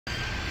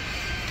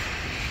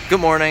Good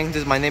morning,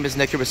 my name is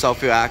Nick here with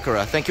Southview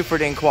Acura. Thank you for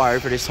the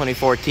inquiry for this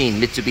 2014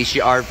 Mitsubishi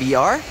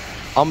RVR.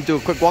 I'm do a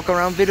quick walk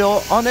around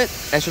video on it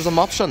and show some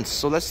options.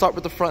 So let's start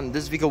with the front.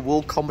 This vehicle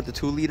will come with the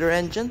 2-liter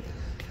engine.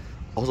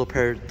 Also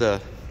paired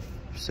the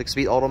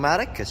 6-speed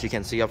automatic. As you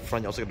can see up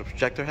front, you also got the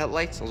projector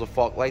headlights, also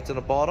fog lights on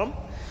the bottom.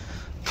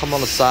 Come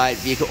on the side,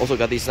 vehicle also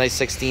got these nice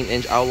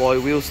 16-inch alloy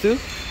wheels too.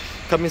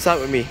 Come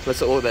inside with me,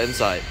 let's look at the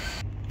inside.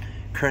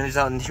 Currently this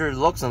is how the interior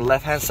looks. On the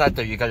left hand side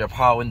there, you got your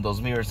power windows,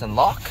 mirrors and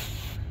lock.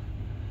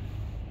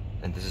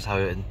 And this is how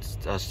your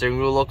steering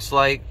wheel looks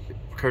like.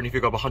 Currently if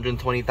you got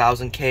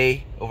 120,000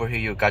 K. Over here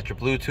you got your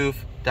Bluetooth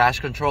dash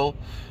control.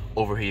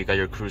 Over here you got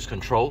your cruise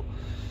control.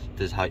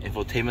 This is how your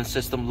infotainment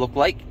system look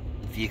like.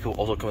 The vehicle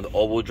also comes with an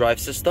all-wheel drive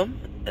system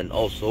and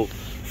also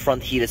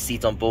front heated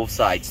seats on both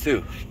sides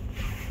too.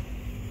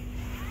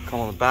 Come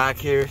on the back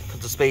here,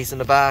 tons of space in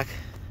the back.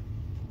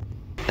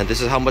 And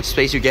this is how much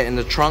space you get in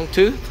the trunk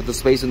too. For the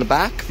space in the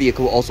back.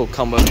 Vehicle will also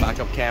come with a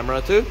backup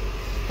camera too.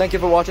 Thank you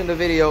for watching the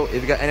video.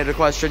 If you got any other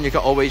question, you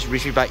can always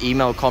reach me by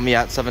email. Call me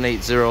at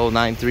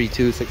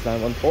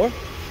 780-932-6914.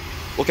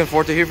 Looking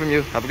forward to hear from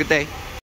you. Have a good day.